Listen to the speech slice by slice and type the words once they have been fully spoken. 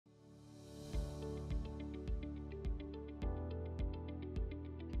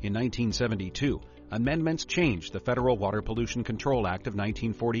In 1972, amendments changed the Federal Water Pollution Control Act of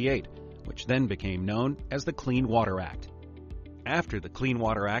 1948, which then became known as the Clean Water Act. After the Clean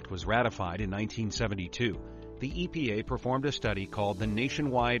Water Act was ratified in 1972, the EPA performed a study called the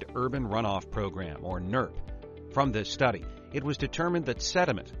Nationwide Urban Runoff Program, or NURP. From this study, it was determined that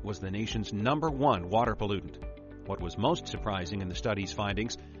sediment was the nation's #1 water pollutant. What was most surprising in the study's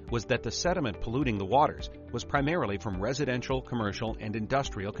findings was that the sediment polluting the waters was primarily from residential, commercial, and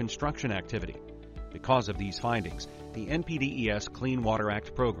industrial construction activity. Because of these findings, the NPDES Clean Water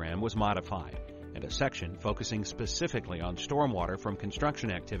Act program was modified, and a section focusing specifically on stormwater from construction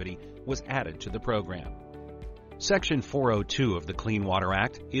activity was added to the program. Section 402 of the Clean Water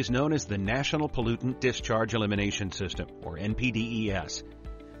Act is known as the National Pollutant Discharge Elimination System, or NPDES.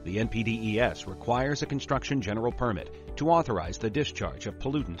 The NPDES requires a construction general permit to authorize the discharge of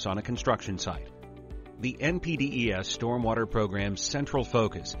pollutants on a construction site. The NPDES Stormwater Program's central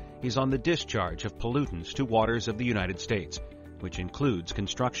focus is on the discharge of pollutants to waters of the United States, which includes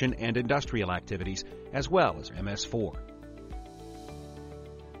construction and industrial activities as well as MS4.